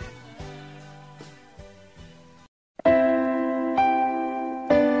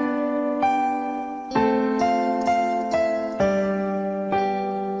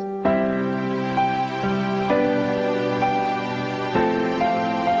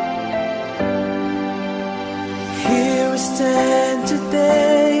 Here we stand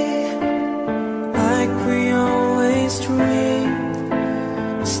today, like we always dreamed,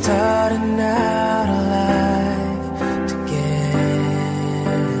 starting out alive together.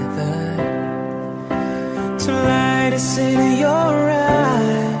 To light is in your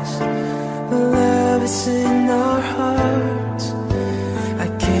eyes, the love is in our hearts. I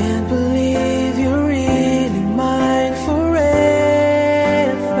can't believe you're really mine forever.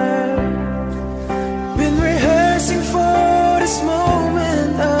 Been rehearsing for this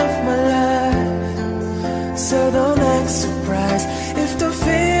moment of my life, so don't act surprised if the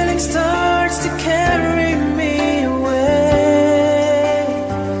feeling starts to carry me away.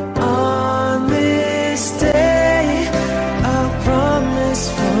 On this day, I'll promise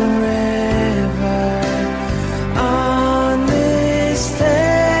forever. On this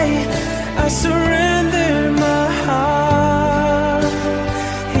day, I surrender my heart.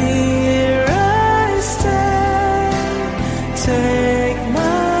 Here I stand, take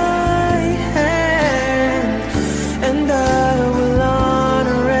my hand, and I will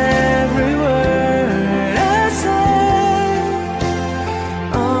honor every word I say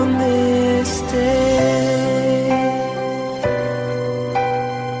on this day.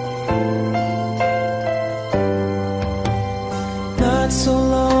 Not so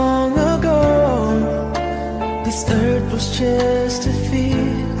long ago, this earth was just a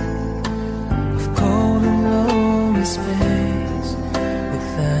field of cold and lonely space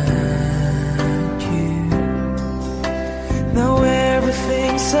without you. Now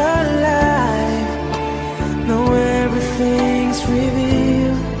everything's alive, now everything's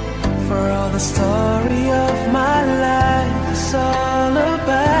revealed. For all the story of my life is all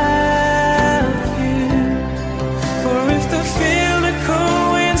about you. For if the feel the cold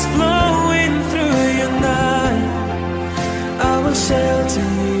winds blowing through your night, I will shelter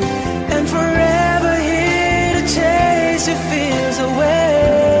you and forever here to chase your fears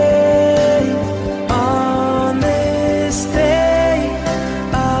away. On this day,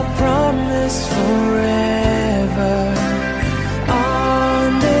 I promise forever.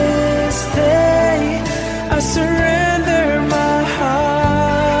 On this day, I surrender my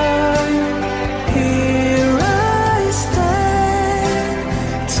heart. Here I stand,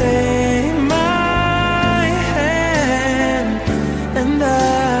 take my hand, and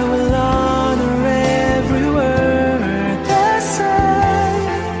I will honor every word I say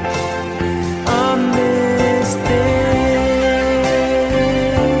on this day.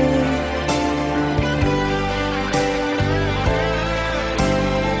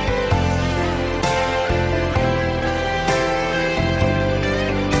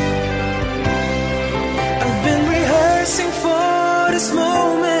 I've been rehearsing for this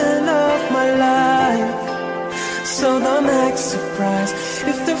moment of my life, so don't act surprised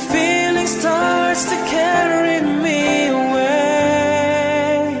if the feeling starts to carry me away.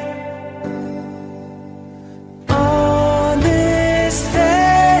 On this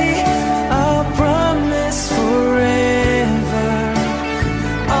day,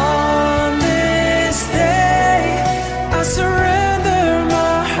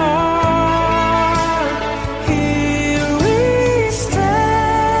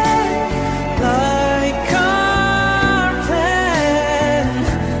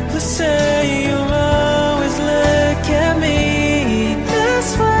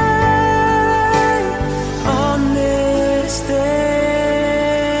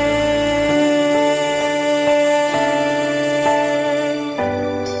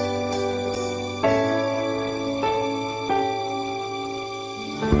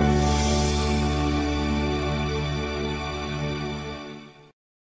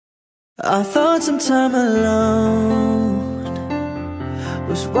 I thought some time alone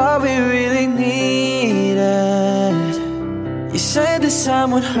was what we really needed. You said this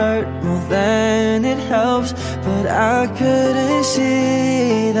time would hurt more than it helps, but I couldn't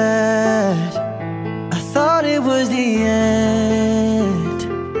see that. I thought it was the end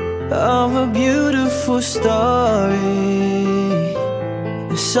of a beautiful story,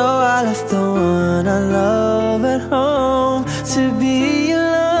 and so I left the one I love at home to be alone.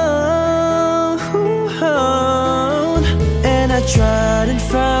 And I tried and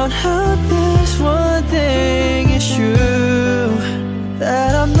found out this one thing is true,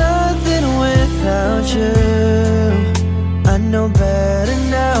 that I'm nothing without you. I know better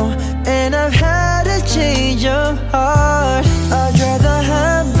now, and I've had a change of heart. I'd rather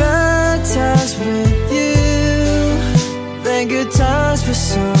have bad times with you than good times with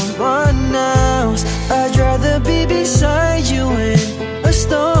someone else. I'd rather be beside you in a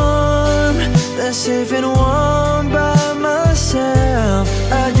storm than safe and warm by myself.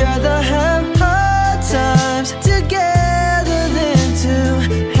 I'd rather have hard times together than to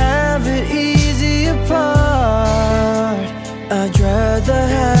have it easy apart. I'd rather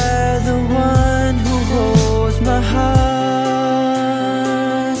have the one who holds my heart.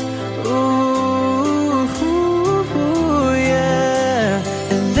 Ooh, yeah.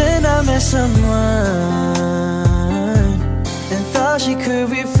 And then I met someone and thought she could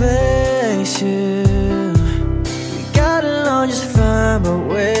replace you. We got along just fine, but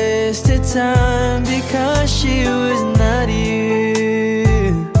wasted time because she was not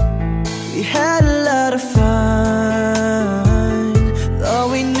you. We had a lot of fun, though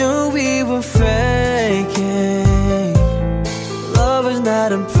we knew we were faking. Love was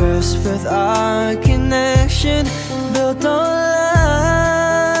not impressed with our connection, built on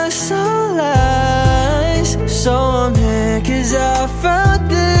lies, so I'm here 'cause I found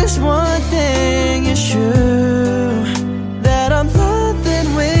this one thing is true, that I'm nothing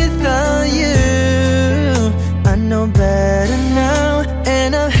without you. I know better now,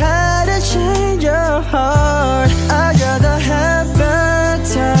 and I've had a change of heart. I'd rather have bad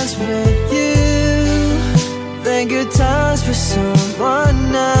times with you than good times with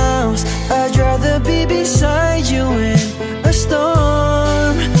someone else. I'd rather be beside you in a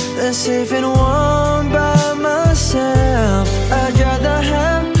storm than safe and warm by myself. I'd rather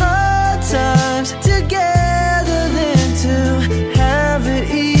have hard times together than to have it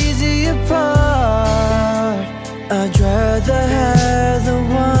easy apart. I'd rather have the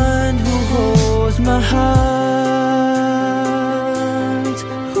one who holds my heart,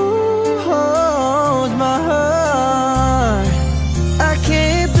 who holds my heart. I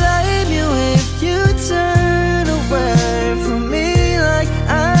can't blame you if you turn away from me like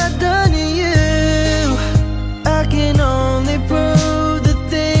I've done to you. I can only prove the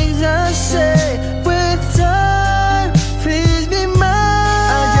things I say with time. Please be mine.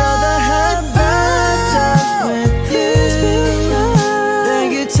 I'd rather have bad times with you than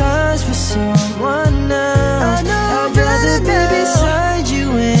good times with someone else. I'd rather be beside you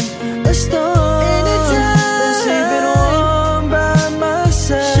in a storm than safe and warm by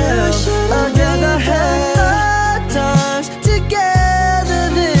myself. I'd rather have hard times together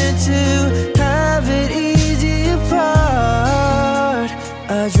than to have it easy apart.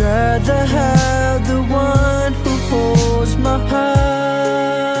 I'd rather have the one who holds my heart.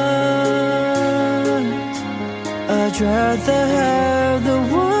 I'd rather have the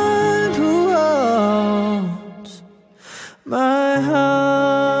one who holds my heart.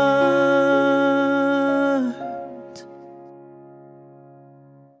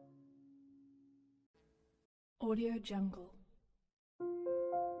 Audio Jungle.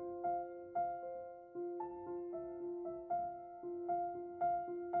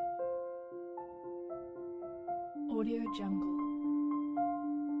 Audio Jungle.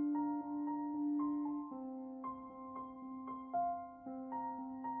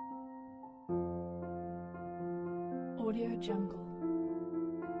 Audio Jungle.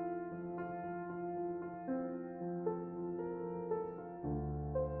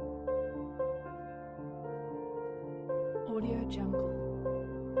 Audio Jungle.